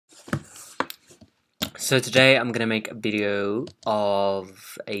So today I'm gonna make a video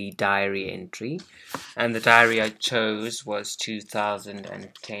of a diary entry, and the diary I chose was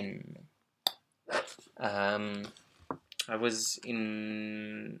 2010. Um, I was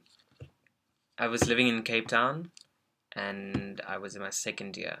living in Cape Town, and I was in my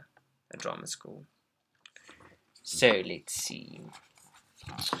second year at drama school. So let's see.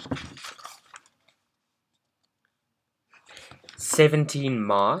 17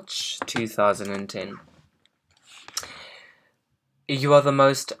 March 2010. You are the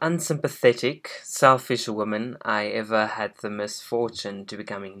most unsympathetic, selfish woman I ever had the misfortune to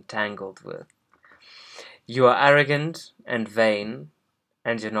become entangled with. You are arrogant and vain,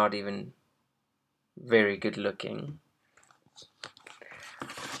 and you're not even very good looking.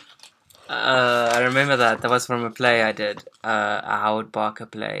 I remember that. That was from a play I did, a Howard Barker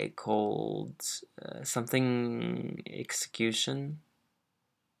play called something Execution.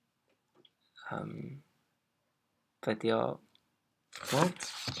 But yeah,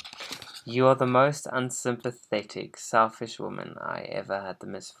 what? You are the most unsympathetic, selfish woman I ever had the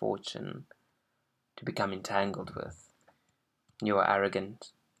misfortune to become entangled with. You are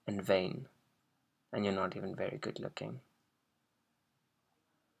arrogant and vain, and you're not even very good looking.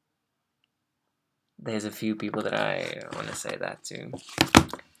 There's a few people that I want to say that to.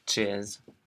 Cheers.